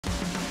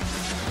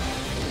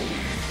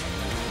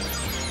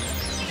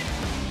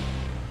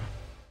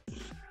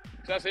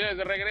Señores,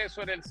 de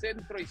regreso en el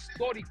centro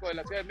histórico de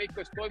la Ciudad de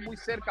México. Estoy muy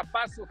cerca,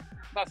 pasos.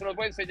 Más se los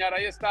voy a enseñar.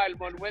 Ahí está el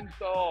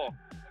monumento.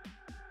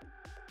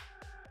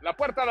 La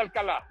Puerta de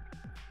Alcalá.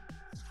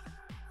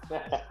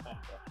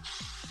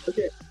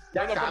 Oye,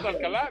 ¿Ya la Puerta de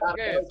Alcalá?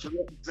 ¿Qué es?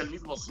 Es el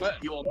mismo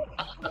sitio.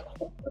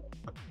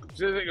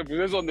 Pues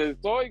es donde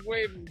estoy,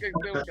 güey. ¿Qué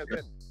tengo que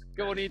hacer?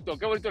 Qué bonito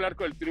el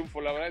Arco del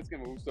Triunfo. La verdad es que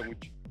me gusta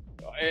mucho.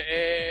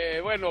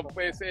 Bueno,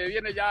 pues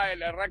viene ya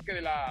el arranque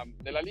de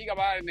la liga.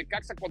 Va en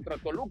Necaxa contra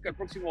Toluca el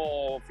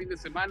próximo fin de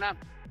semana.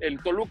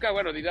 El Toluca,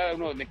 bueno, dirá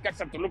uno,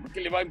 Necaxa, Toluca,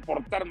 ¿qué le va a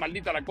importar,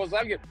 maldita la cosa a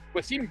alguien?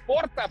 Pues sí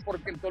importa,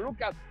 porque el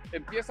Toluca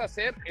empieza a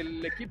ser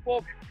el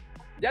equipo.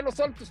 Ya no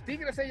son tus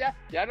Tigres,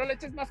 ya no le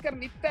eches más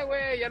carnita,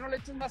 güey, ya no le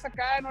eches más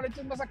acá,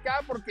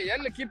 porque ya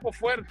el equipo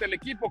fuerte, el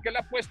equipo que le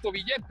ha puesto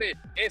billete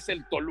es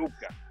el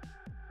Toluca.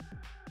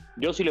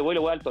 Yo sí le voy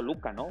al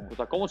Toluca, ¿no? O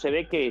sea, ¿cómo se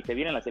ve que se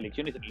vienen las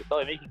elecciones en el Estado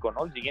de México,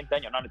 ¿no? El siguiente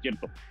año, no es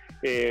cierto.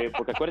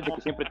 Porque acuérdense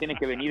que siempre tiene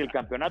que venir el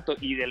campeonato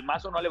y Del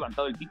Mazo no ha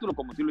levantado el título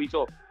como sí lo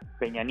hizo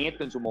Peña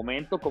Nieto en su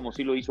momento, como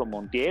sí lo hizo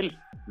Montiel,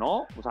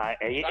 ¿no? O sea,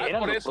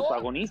 eran los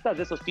protagonistas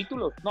de esos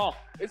títulos. No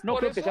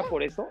creo que sea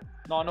por eso.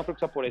 No creo que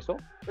sea por eso.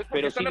 Es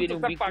pero sí viene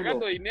un vínculo.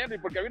 Pagando dinero y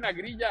porque había una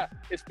grilla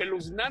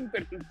espeluznante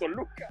en el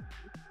Toluca.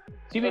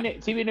 Sí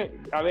viene.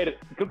 A ver,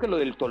 creo que lo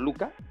del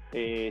Toluca,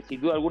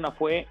 sin duda alguna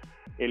fue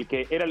el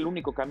que era el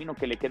único camino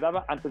que le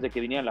quedaba antes de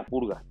que viniera la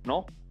purga,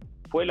 ¿no?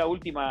 Fue la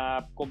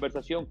última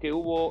conversación que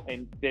hubo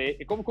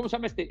entre, ¿cómo se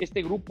llama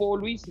este grupo,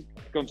 Luis?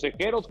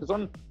 Consejeros, que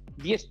son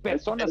 10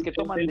 personas que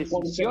toman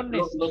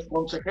decisiones. Los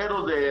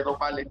consejeros de don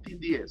Valentín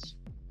Díez.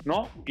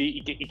 ¿No?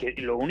 Y que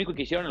lo único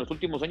que hicieron en los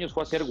últimos años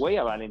fue hacer güey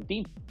a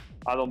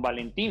don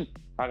Valentín.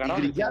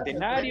 Agarraron el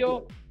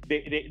centenario,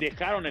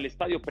 dejaron el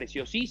estadio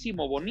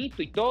preciosísimo,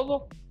 bonito y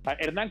todo. A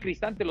Hernán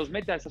Cristante los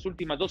mete a esas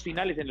últimas 2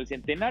 finales en el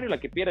centenario, la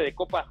que pierde de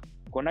Copa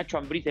con Nacho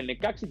Ambriz en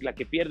Necaxa, la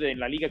que pierde en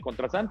la Liga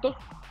contra Santos.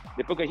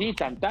 Después que y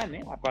tantán,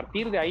 a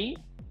partir de ahí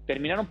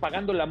terminaron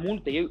pagando la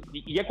multa. Y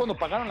ya cuando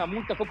pagaron la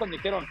multa fue cuando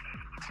dijeron,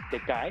 te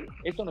cae,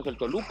 esto no es el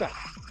Toluca.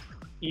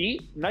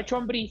 Y Nacho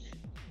Ambriz,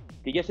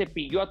 que ya se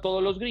pilló a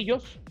todos los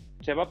grillos,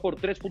 se va por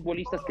 3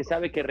 futbolistas que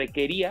sabe que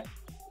requería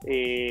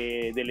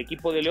del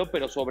equipo de León,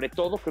 pero sobre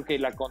todo creo que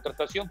la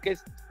contratación que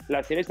es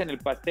la cereza en el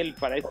pastel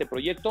para este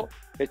proyecto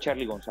es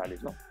Charly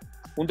González, ¿no?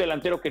 Un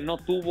delantero que no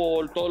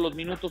tuvo todos los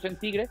minutos en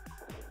Tigre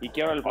y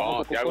que ahora el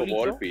famoso Thiago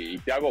Volpi.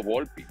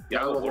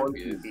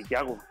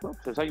 ¿no?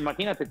 O sea,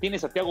 imagínate,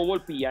 tienes a Thiago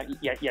Volpi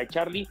y a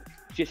Charly,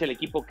 si es el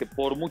equipo que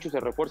por mucho se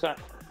refuerza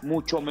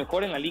mucho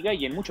mejor en la liga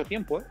y en mucho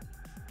tiempo,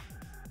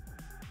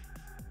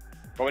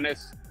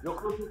 Jóvenes.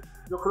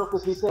 Yo creo que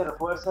sí se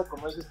refuerza,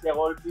 como dices, Thiago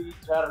Volpi,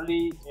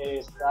 Charly,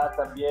 está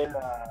también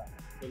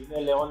que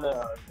viene León en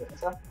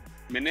defensa.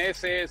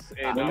 Meneses,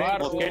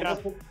 Navarro.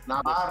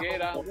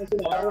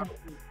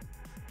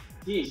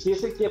 Sí,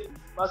 es el que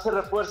más se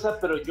refuerza,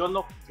 pero yo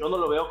no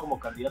lo veo como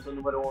candidato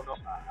número 1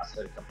 a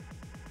ser campeón.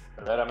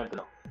 Verdaderamente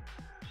no.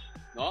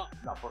 No,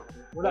 porque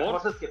una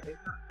cosa es que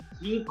tenga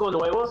 5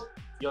 nuevos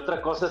y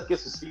otra cosa es que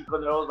sus 5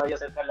 nuevos vaya a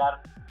hacer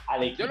jalar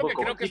al equipo. Yo lo que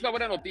creo que es una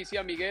buena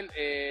noticia, Miguel,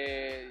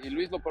 y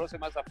Luis lo conoce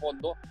más a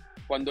fondo,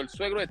 cuando el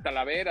suegro de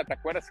Talavera, ¿te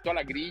acuerdas? Toda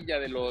la grilla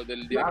del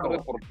director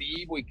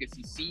deportivo, y que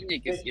si Ciña,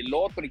 y que si el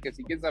otro, y que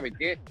si quién sabe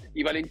qué,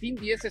 y Valentín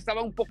Díez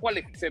estaba un poco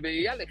se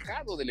veía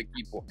alejado del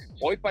equipo.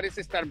 Hoy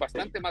parece estar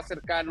bastante más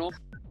cercano.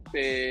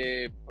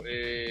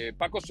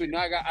 Paco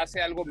Zúñiga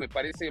hace algo, me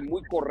parece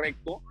muy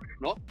correcto,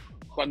 ¿no?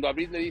 Cuando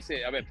Ambriz le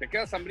dice, a ver, te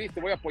quedas, Ambriz,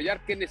 te voy a apoyar,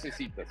 ¿qué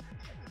necesitas?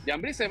 Y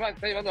Ambriz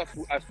está llevando a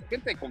su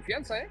gente de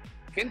confianza,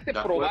 gente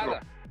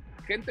probada,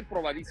 gente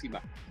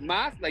probadísima,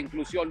 más la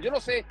inclusión. Yo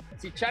no sé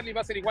si Charly va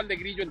a ser igual de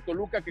grillo en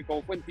Toluca que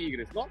como fue en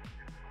Tigres, ¿no?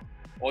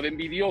 O de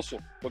envidioso,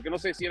 porque no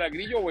sé si era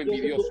grillo o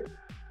envidioso.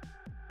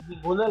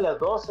 Ninguna de las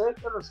dos,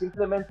 pero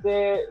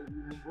simplemente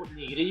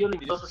ni grillo ni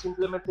envidioso,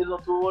 simplemente no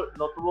tuvo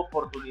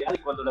oportunidad, y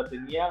cuando la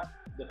tenía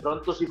de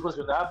pronto sí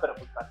funcionaba, pero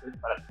pues para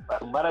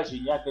tumbar a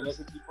Gignac en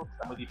ese equipo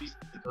está muy difícil.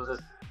 Entonces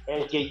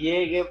el que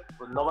llegue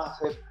pues no va a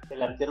ser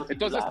delantero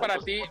titular. Entonces para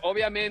ti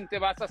obviamente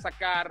vas a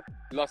sacar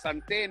las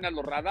antenas,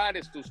 los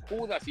radares, tus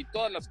Judas y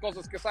todas las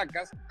cosas que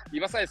sacas, y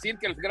vas a decir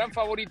que el gran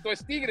favorito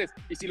es Tigres.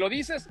 Y si lo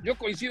dices, yo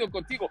coincido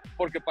contigo,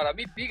 porque para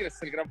mí Tigres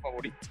es el gran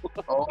favorito.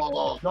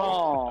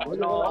 No,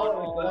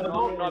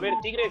 a ver,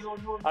 Tigres,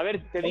 a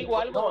ver, te digo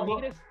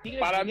algo, Tigres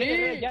para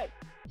Miguel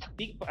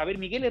mí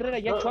Miguel Herrera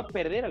ya echó a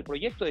perder al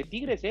proyecto de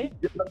Tigres,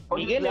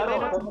 Miguel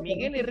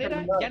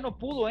Herrera ya no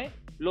pudo,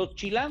 Los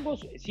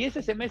chilangos, si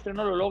ese semestre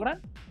no lo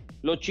logran,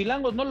 los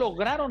chilangos no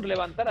lograron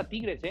levantar a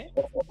Tigres,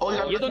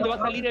 y es donde va a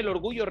salir el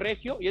orgullo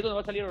regio,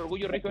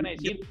 van a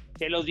decir,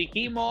 se los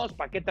dijimos,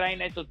 ¿para qué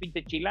traen a estos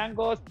pinches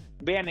chilangos?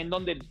 Vean en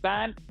dónde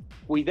están.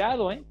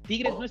 Cuidado,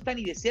 Tigres no está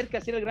ni de cerca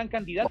a ser el gran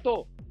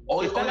candidato.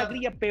 Está la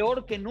grilla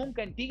peor que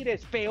nunca en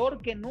Tigres, peor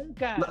que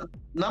nunca.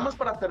 Nada más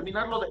para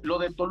terminar lo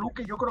de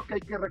Toluca, yo creo que hay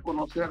que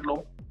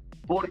reconocerlo,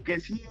 porque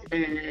sí,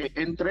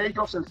 entre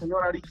ellos el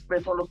señor Arizpe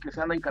son los que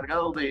se han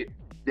encargado de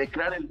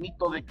crear el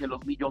mito de que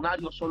los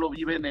millonarios solo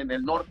viven en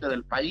el norte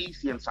del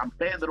país y en San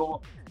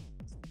Pedro.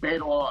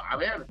 pero a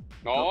ver.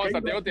 No,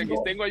 Santiago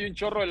Tianguistengo hay un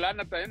chorro de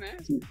lana también, ¿eh?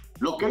 Sí,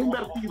 lo que ha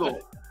invertido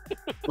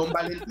don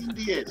Valentín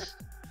Díez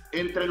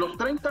entre los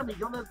 30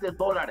 millones de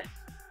dólares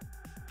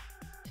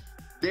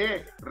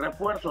de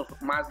refuerzos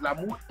más la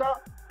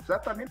multa, o sea,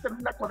 también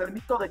termina con el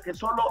mito de que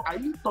solo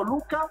ahí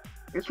Toluca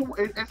es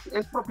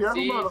propiedad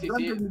de uno de los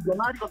grandes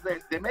millonarios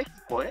de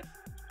México, ¿eh?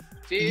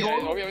 Sí,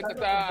 obviamente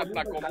está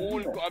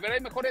Tlacomulco. A ver, hay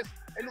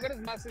lugares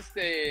más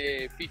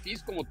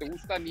fifís como te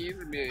gustan ir,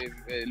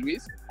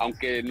 Luis,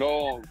 aunque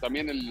no,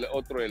 también el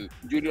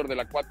Junior de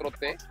la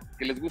 4T,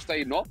 que les gusta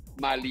ir, ¿no?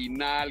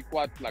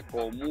 Malinalco,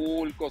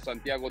 Tlacomulco,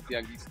 Santiago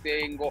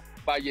Tianguistengo,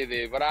 Valle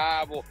de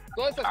Bravo,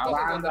 todas esas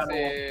cosas donde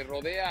se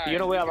rodea. Yo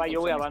no voy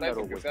a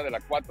Vándaro, que sea de la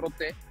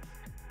 4T,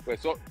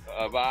 pues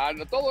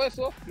todo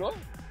eso, ¿no?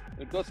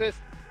 Entonces,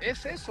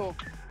 es eso.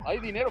 Hay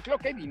dinero, claro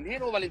que hay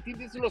dinero.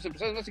 Valentín es uno de los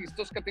empresarios más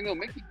exitosos que ha tenido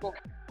México.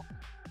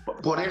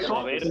 Por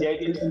eso.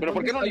 Pero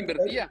 ¿por qué no lo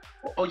invertía?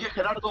 Oye,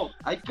 Gerardo,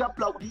 hay que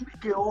aplaudir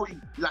que hoy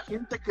la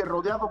gente que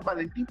rodea a don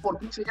Valentín por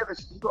fin se haya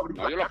decidido abrir.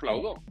 No, yo lo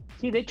aplaudo.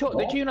 Sí, de hecho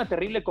hay una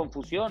terrible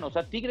confusión. O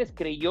sea, Tigres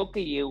creyó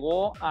que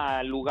llegó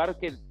al lugar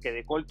que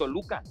dejó el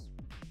Toluca.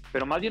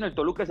 Pero más bien el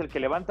Toluca es el que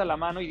levanta la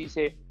mano y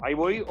dice, ahí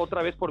voy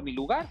otra vez por mi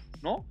lugar,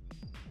 ¿no?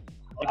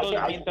 Entonces,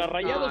 mientras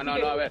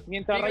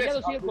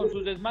Rayados sigue con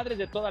sus desmadres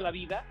de toda la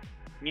vida,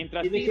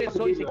 mientras Tigres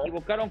hoy se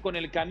equivocaron con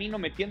el camino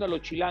metiendo a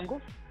los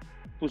chilangos,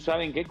 pues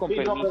 ¿saben qué? Con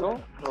permiso,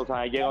 o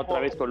sea, llega otra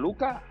vez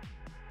Toluca,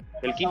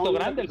 el quinto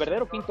grande, el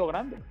verdadero quinto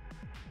grande.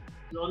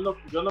 Yo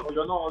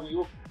no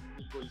digo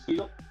ni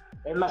coincido.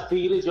 Es más,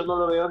 Tigres yo no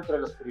lo veo entre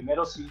los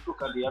primeros 5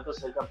 candidatos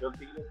a ser campeón.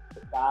 Tigres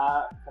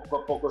está poco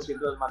a poco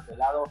siendo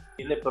desmantelado,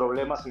 tiene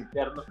problemas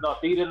internos. No,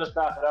 Tigres no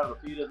está, Gerardo,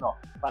 Tigres no.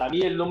 Para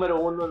mí el número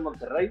 1 es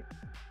Monterrey,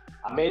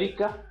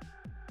 América,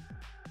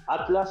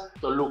 Atlas,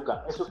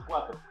 Toluca, esos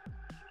 4.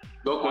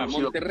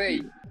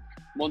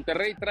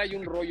 Monterrey trae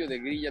un rollo de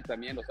grilla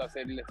también, o sea,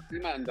 se le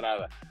estima a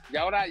Andrada. Y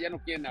ahora ya no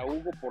quieren a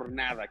Hugo por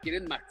nada,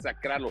 quieren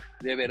masacrarlo,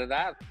 de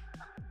verdad.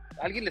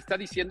 ¿Alguien le está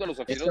diciendo a los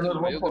aficionados de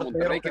los Rayados de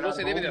Monterrey que no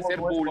se debe de hacer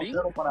bullying?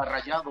 Para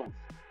Rayados,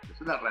 esa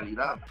es la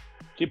realidad.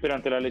 Sí, pero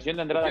ante la lesión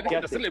de Andrada, ¿qué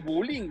hace? Hacerle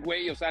bullying,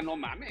 güey, o sea, no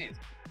mames.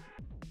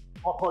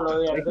 Ojo, lo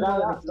de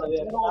Andrada.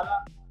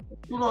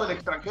 Uno del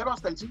extranjero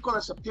hasta el 5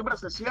 de septiembre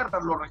se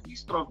cierran los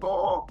registros,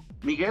 ¿no,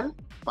 Miguel?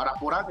 Para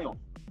foráneo.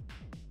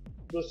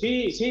 Pues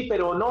sí,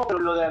 pero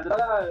lo de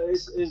Andrada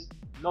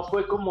no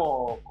fue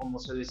como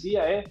se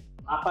decía,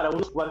 para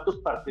unos cuantos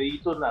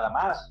partiditos nada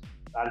más.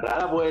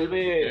 Andrada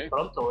vuelve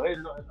pronto,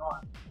 no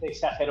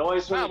exageró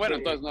eso. Bueno,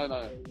 entonces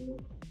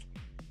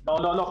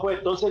no fue.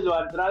 Entonces lo de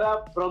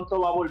Andrada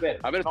pronto va a volver.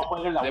 A ver, no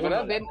juega en la de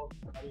verdad,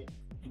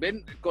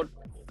 ven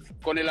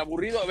con el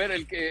aburrido, a ver,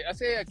 el que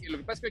hace aquí, lo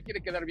que pasa es que hoy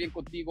quiere quedar bien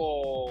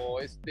contigo,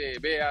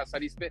 Bea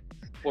Sarispe,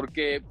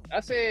 porque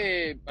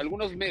hace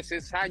algunos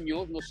meses,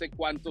 años, no sé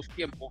cuántos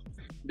tiempos,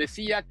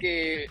 decía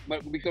que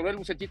Víctor Manuel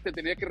Bucetich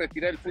tenía que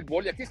retirar el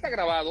fútbol, y aquí está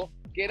grabado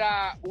que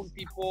era un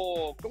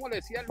tipo, ¿cómo le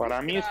decían?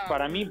 Para mí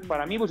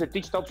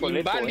Bucetich está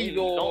obsoleto.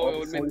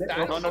 Inválido,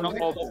 mental.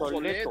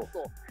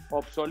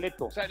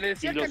 Obsoleto. O sea, le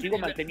decía y lo sigo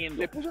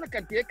manteniendo. Le puso una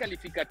cantidad de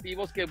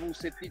calificativos que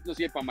Bucetich no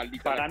sirve para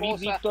maldita para mí,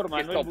 cosa, Víctor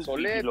Manuel, que está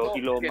obsoleto,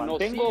 y lo que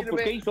mantengo, no sirve,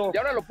 pues, ¿qué hizo? Y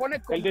ahora lo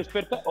pone como... El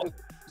despertar.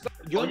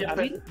 Yo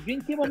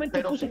en qué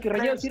momento puse que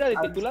Rayados era de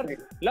titular.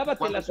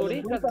 Lávate las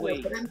orejas,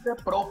 güey.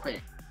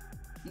 Profe,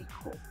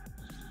 hijo.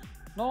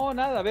 No,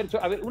 nada, a ver,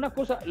 una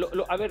cosa,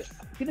 a ver,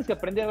 tienes que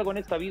aprender algo en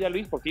esta vida,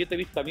 Luis, porque yo te he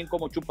visto también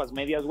cómo chupas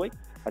medias, güey,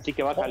 así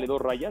que bájale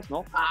 2 rayas,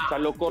 ¿no? O sea,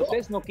 lo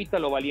cortés no quita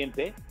lo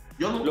valiente, ¿eh?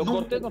 Lo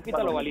cortés no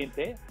quita lo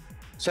valiente, ¿eh?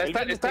 O sea,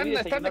 están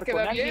de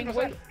quedar bien, o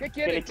sea, ¿qué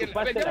quieren? Que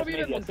ya no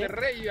vive en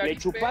Monterrey. Le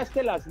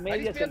chupaste las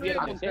medias el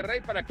viernes, ¿eh?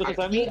 Entonces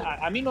a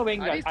mí no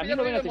vengas a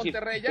decir,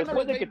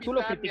 después de que tú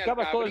lo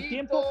criticabas todo el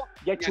tiempo,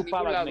 ya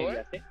chupabas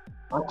medias, ¿eh?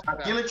 ¿A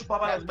quién le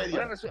chupaba las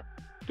medias?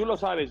 Tú lo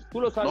sabes,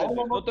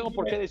 no tengo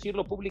por qué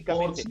decirlo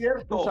públicamente. Por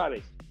cierto, tú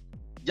sabes.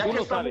 Ya tú que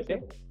lo sabes,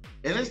 ¿eh?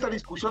 En esta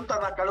discusión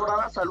tan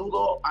acalorada,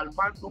 saludo al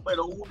fan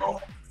número 1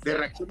 de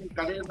Reacción en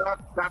Cadena,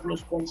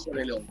 Carlos Ponce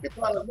de León, que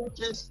todas las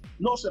noches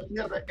no se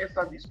pierde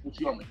estas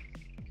discusiones.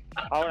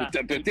 Ahora,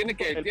 tiene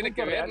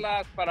que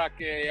verlas para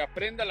que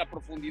aprenda la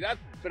profundidad,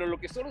 pero lo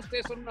que son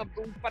ustedes son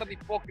un par de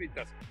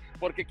hipócritas,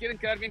 porque quieren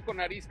quedar bien con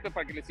Arispe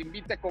para que les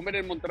invite a comer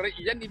en Monterrey,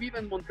 y ya ni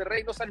viven en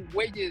Monterrey, no sean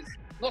güeyes.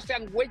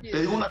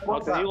 Te digo una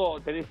cosa.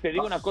 Te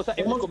digo una cosa,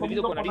 hemos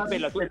convivido con Arispe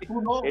en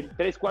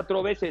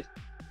 3-4 veces,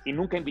 y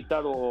nunca he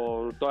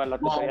invitado toda la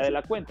totalidad de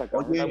la cuenta.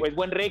 Es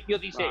buen regio,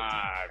 dice,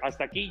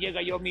 hasta aquí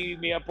llega yo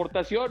mi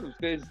aportación,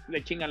 ustedes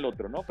le chingan lo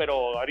otro, ¿no?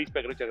 Pero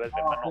Arispe, muchas gracias,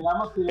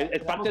 hermano.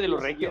 Es parte de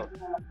los regios.